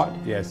of God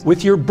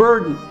with your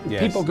burden.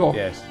 People go,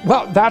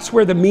 well, that's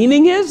where the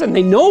meaning is, and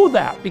they know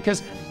that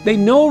because they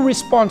know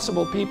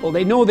responsible people.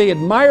 They know they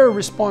admire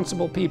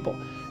responsible people.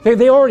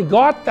 They already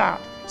got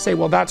that. Say,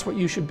 well, that's what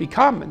you should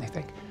become, and they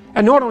think.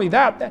 And not only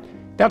that,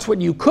 that's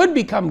what you could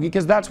become,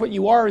 because that's what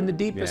you are in the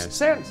deepest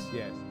sense.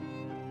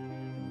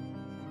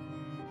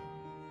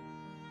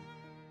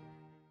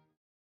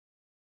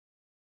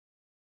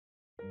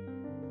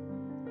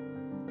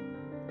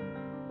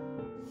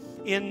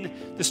 in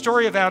the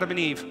story of Adam and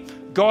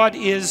Eve, God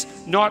is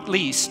not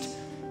least.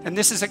 And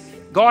this is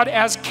God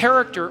as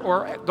character,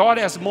 or God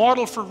as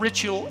model for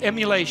ritual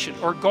emulation,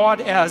 or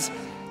God as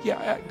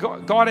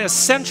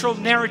central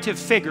narrative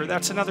figure.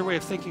 That's another way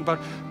of thinking about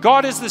it.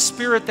 God is the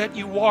spirit that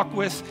you walk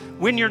with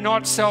when you're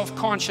not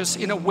self-conscious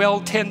in a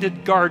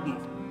well-tended garden.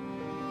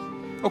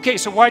 Okay,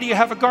 so why do you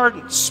have a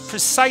garden?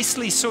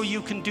 Precisely so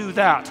you can do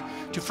that.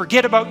 To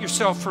forget about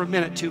yourself for a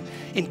minute, to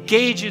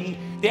engage in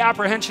the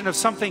apprehension of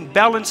something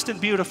balanced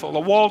and beautiful, a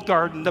walled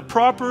garden, the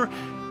proper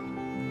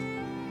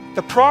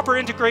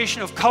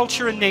integration of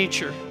culture and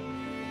nature,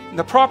 and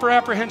the proper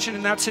apprehension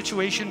in that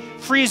situation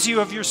frees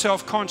you of your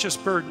self-conscious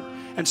burden.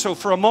 And so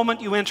for a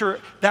moment you enter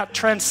that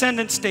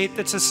transcendent state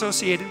that's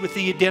associated with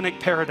the Edenic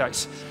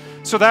paradise.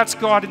 So that's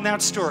God in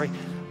that story.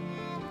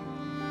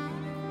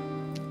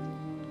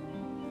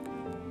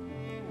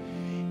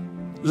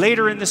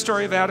 Later in the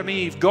story of Adam and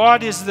Eve,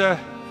 God is the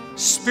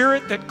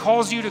spirit that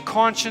calls you to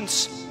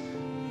conscience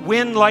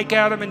when, like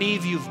Adam and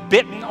Eve, you've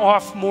bitten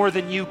off more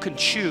than you can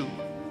chew.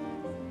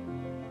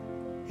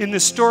 In the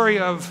story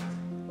of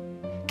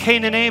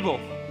Cain and Abel,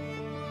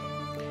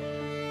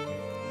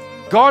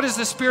 God is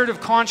the spirit of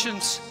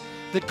conscience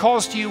that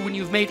calls to you when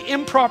you've made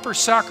improper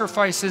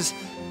sacrifices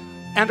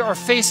and are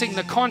facing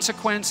the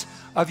consequence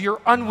of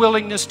your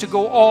unwillingness to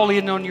go all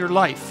in on your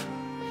life.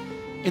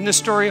 In the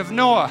story of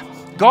Noah,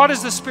 God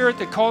is the spirit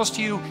that calls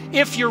to you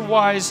if you're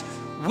wise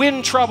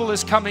when trouble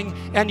is coming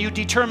and you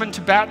determine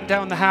to batten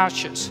down the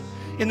hatches.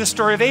 In the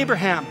story of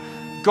Abraham,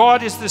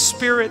 God is the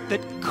spirit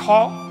that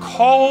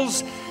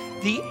calls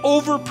the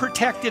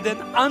overprotected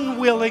and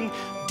unwilling,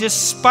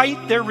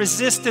 despite their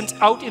resistance,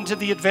 out into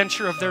the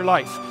adventure of their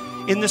life.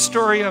 In the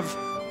story of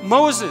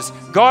Moses,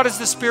 God is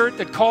the spirit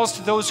that calls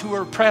to those who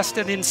are oppressed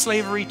and in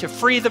slavery to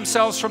free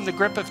themselves from the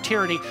grip of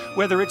tyranny,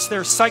 whether it's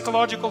their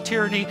psychological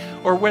tyranny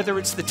or whether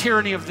it's the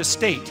tyranny of the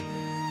state.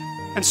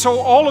 And so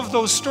all of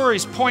those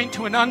stories point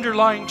to an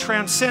underlying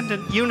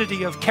transcendent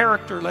unity of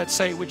character, let's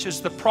say, which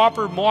is the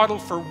proper model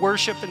for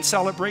worship and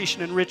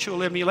celebration and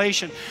ritual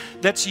emulation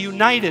that's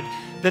united,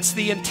 that's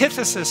the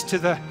antithesis to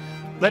the,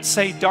 let's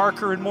say,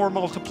 darker and more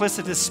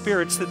multiplicitous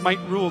spirits that might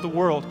rule the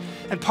world.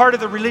 And part of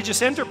the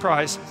religious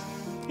enterprise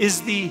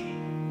is the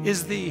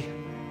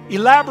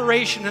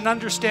elaboration and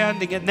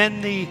understanding, and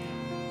then the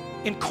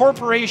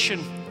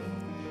incorporation,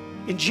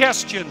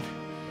 ingestion,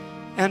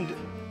 and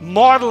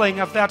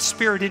modeling of that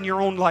spirit in your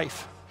own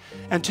life.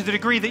 And to the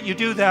degree that you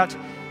do that,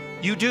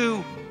 you do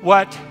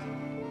what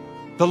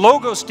the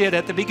Logos did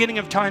at the beginning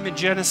of time in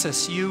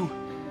Genesis. You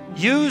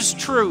use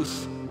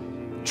truth,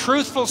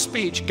 truthful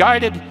speech,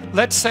 guided,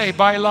 let's say,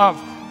 by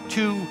love,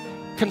 to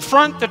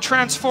confront the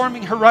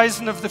transforming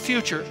horizon of the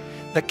future,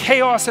 the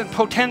chaos and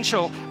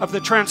potential of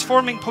the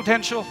transforming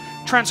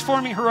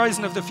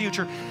horizon of the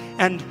future,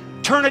 and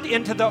turn it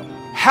into the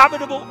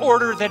habitable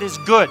order that is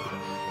good.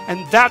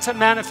 And that's a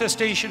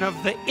manifestation of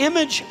the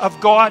image of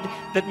God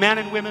that man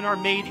and women are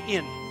made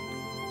in.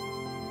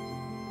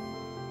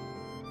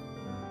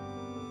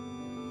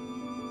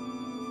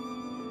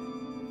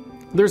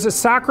 There's a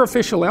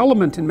sacrificial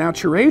element in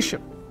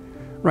maturation,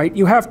 right?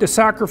 You have to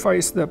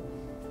sacrifice the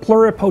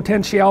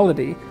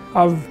pluripotentiality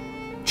of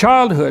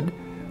childhood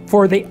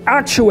for the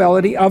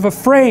actuality of a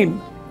frame.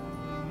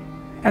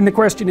 And the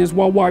question is,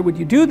 well, why would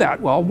you do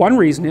that? Well, one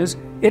reason is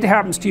it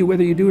happens to you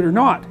whether you do it or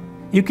not.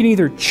 You can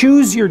either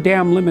choose your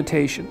damn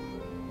limitation,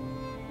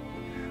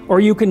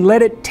 or you can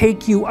let it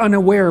take you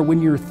unaware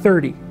when you're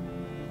 30,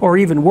 or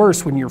even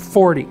worse, when you're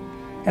 40.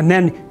 And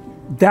then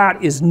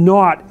that is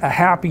not a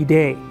happy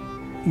day.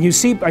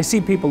 I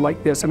see people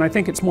like this, and I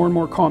think it's more and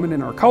more common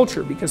in our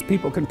culture because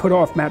people can put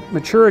off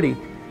maturity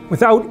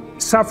without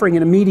suffering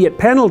an immediate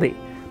penalty.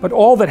 But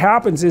all that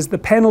happens is the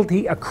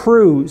penalty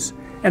accrues,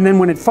 and then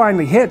when it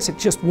finally hits, it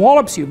just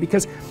wallops you.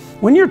 Because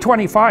when you're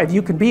 25,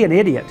 you can be an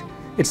idiot.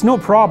 It's no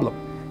problem.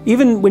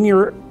 Even when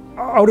you're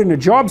out in a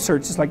job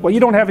search, it's like, well,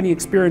 you don't have any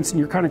experience and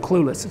you're kind of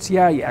clueless. It's,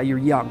 yeah, you're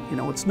young, you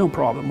know, it's no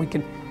problem.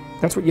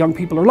 That's what young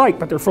people are like,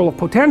 but they're full of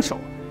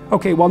potential.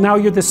 Okay, well, now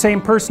you're the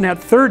same person at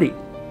 30.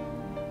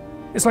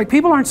 It's like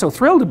people aren't so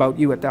thrilled about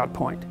you at that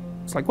point.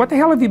 It's like, what the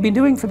hell have you been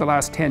doing for the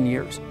last 10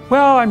 years?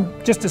 Well,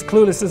 I'm just as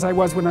clueless as I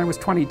was when I was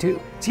 22.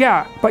 It's,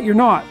 yeah, but you're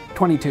not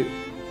 22.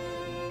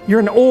 You're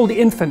an old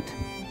infant,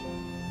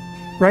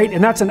 right?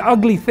 And that's an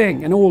ugly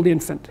thing, an old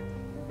infant.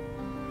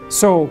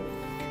 So,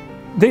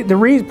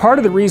 part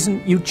of the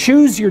reason you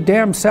choose your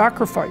damn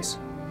sacrifice,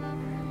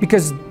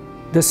 because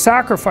the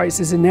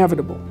sacrifice is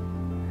inevitable,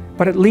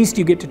 but at least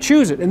you get to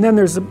choose it. And then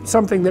there's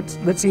something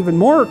that's even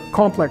more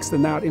complex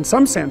than that in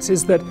some sense,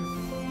 is that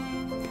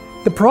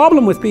the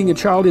problem with being a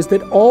child is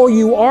that all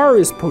you are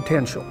is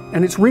potential,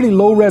 and it's really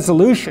low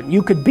resolution.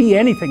 You could be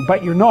anything,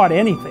 but you're not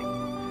anything.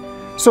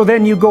 So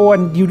then you go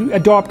and you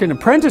adopt an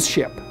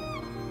apprenticeship,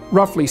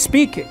 roughly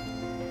speaking,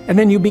 and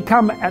then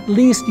at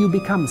least you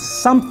become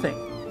something.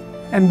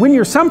 And when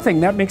you're something,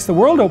 that makes the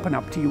world open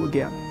up to you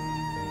again.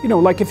 You know,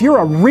 like if you're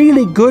a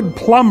really good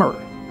plumber,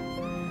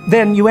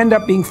 then you end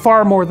up being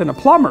far more than a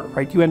plumber,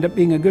 right? You end up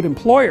being a good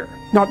employer.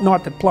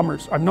 Not that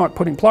plumbers, I'm not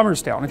putting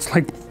plumbers down. It's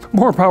like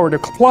more power to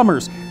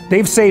plumbers.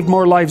 They've saved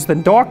more lives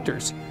than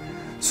doctors.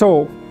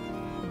 So,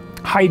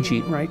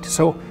 hygiene, right?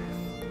 So,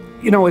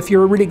 you know, if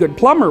you're a really good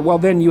plumber, well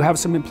then you have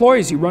some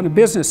employees, you run a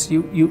business,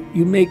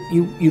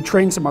 you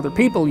train some other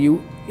people,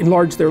 you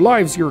enlarge their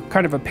lives, you're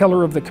kind of a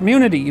pillar of the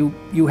community,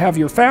 you have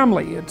your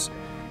family.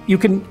 You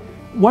can,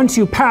 once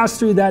you pass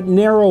through that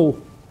narrow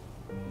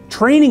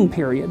training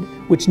period,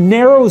 which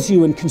narrows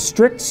you and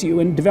constricts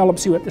you and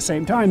develops you at the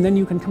same time, then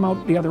you can come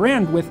out the other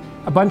end with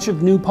a bunch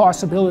of new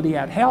possibility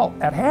at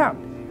hand.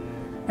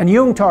 And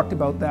Jung talked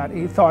about that.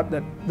 He thought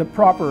that the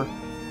proper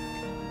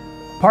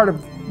part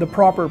of the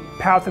proper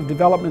path of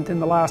development in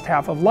the last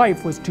half of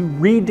life was to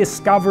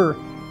rediscover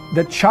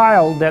the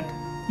child that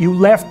you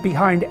left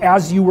behind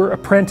as you were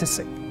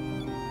apprenticing.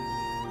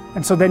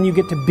 And so then you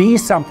get to be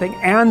something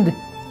and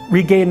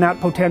regain that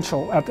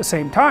potential at the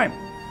same time.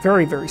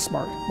 Very, very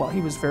smart. Well,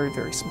 he was very,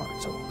 very smart,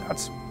 so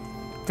that's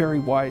very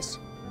wise.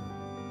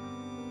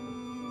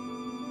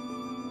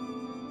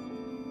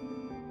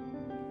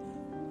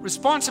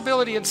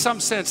 Responsibility in some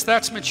sense,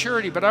 that's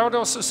maturity, but I would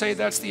also say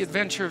that's the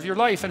adventure of your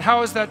life. And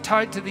how is that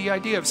tied to the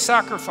idea of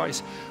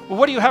sacrifice? Well,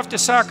 what do you have to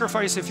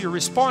sacrifice if you're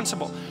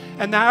responsible?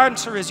 And the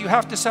answer is you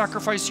have to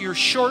sacrifice your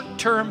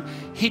short-term,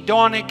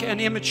 hedonic, and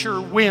immature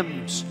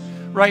whims,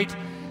 right?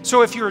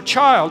 So if you're a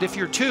child, if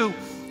you're 2,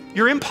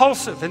 you're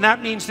impulsive, and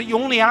that means that you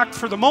only act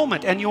for the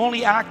moment, and you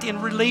only act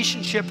in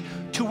relationship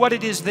to what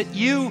it is that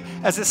you,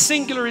 as a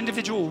singular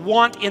individual,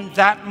 want in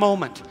that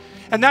moment.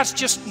 And that's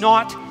just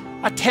not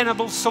a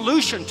tenable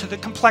solution to the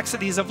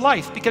complexities of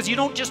life, because you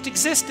don't just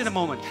exist in a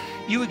moment.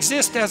 You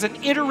exist as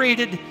an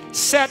iterated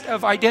set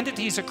of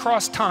identities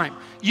across time.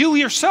 You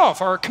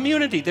yourself are a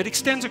community that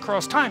extends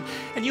across time,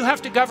 and you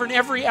have to govern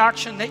every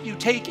action that you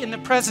take in the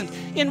present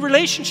in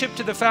relationship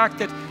to the fact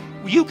that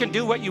you can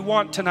do what you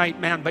want tonight,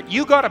 man, but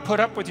you got to put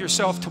up with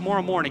yourself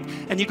tomorrow morning,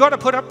 and you got to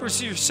put up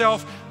with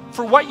yourself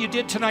for what you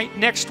did tonight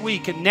next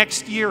week and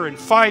next year and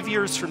 5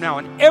 years from now.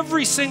 And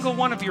every single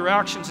one of your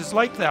actions is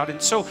like that.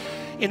 And so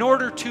in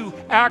order to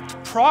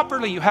act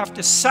properly, you have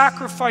to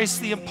sacrifice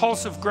the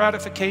impulsive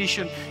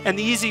gratification and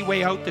the easy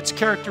way out that's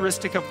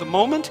characteristic of the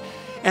moment,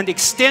 and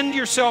extend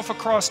yourself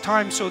across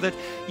time so that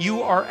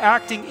you are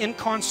acting in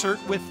concert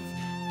with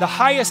the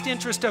highest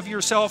interest of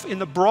yourself in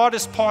the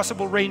broadest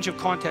possible range of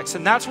contexts.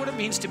 And that's what it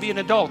means to be an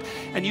adult.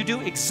 And you do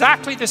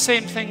exactly the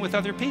same thing with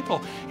other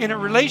people. In a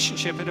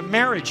relationship, in a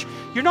marriage,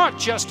 you're not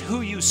just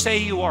who you say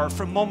you are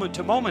from moment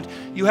to moment.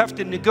 You have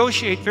to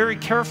negotiate very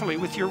carefully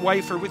with your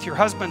wife or with your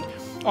husband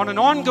on an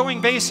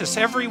ongoing basis,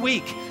 every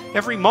week,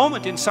 every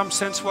moment in some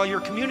sense, while you're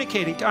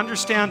communicating, to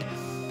understand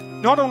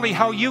not only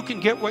how you can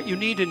get what you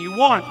need and you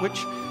want,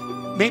 which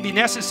may be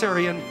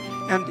necessary and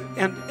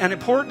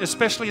important,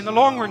 especially in the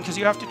long run, because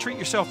you have to treat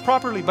yourself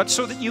properly, but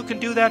so that you can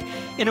do that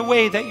in a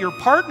way that your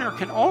partner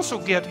can also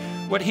get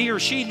what he or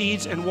she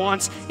needs and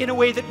wants, in a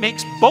way that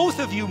makes both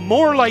of you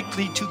more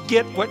likely to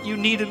get what you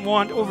need and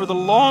want over the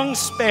long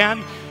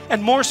span,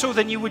 and more so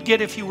than you would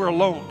get if you were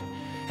alone.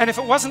 And if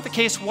it wasn't the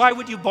case, why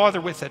would you bother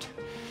with it?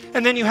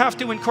 And then you have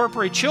to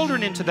incorporate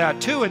children into that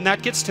too, and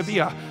that gets to be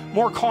a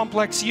more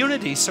complex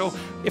unity. So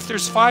if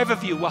there's 5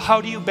 of you, well, how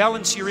do you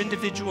balance your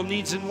individual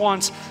needs and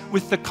wants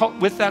with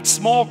that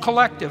small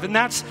collective? And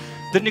that's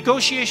the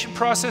negotiation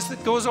process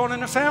that goes on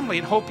in a family,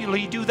 and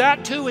hopefully you do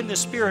that too in the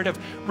spirit of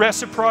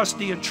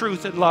reciprocity and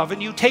truth and love,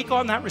 and you take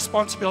on that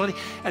responsibility.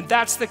 And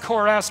that's the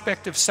core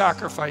aspect of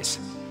sacrifice,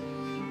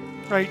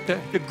 right?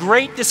 The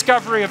great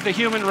discovery of the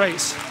human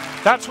race.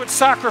 That's what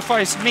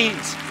sacrifice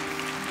means.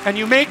 And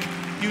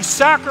you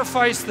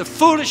sacrifice the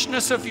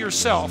foolishness of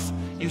yourself.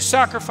 You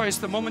sacrifice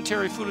the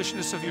momentary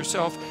foolishness of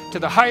yourself to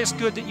the highest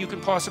good that you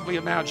can possibly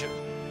imagine.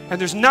 And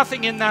there's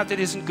nothing in that that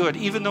isn't good,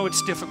 even though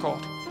it's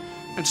difficult.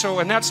 And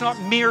that's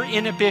not mere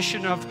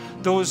inhibition of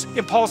those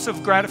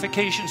impulsive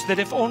gratifications that,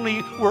 if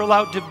only were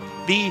allowed to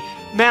be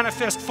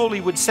manifest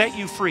fully, would set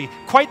you free.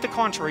 Quite the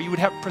contrary, you would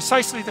have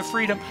precisely the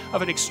freedom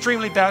of an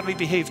extremely badly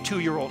behaved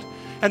 2-year-old.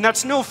 And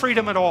that's no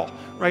freedom at all,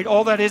 right?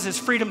 All that is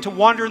freedom to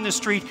wander in the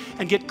street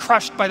and get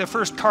crushed by the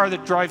first car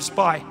that drives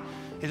by.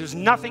 And there's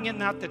nothing in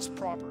that that's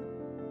proper.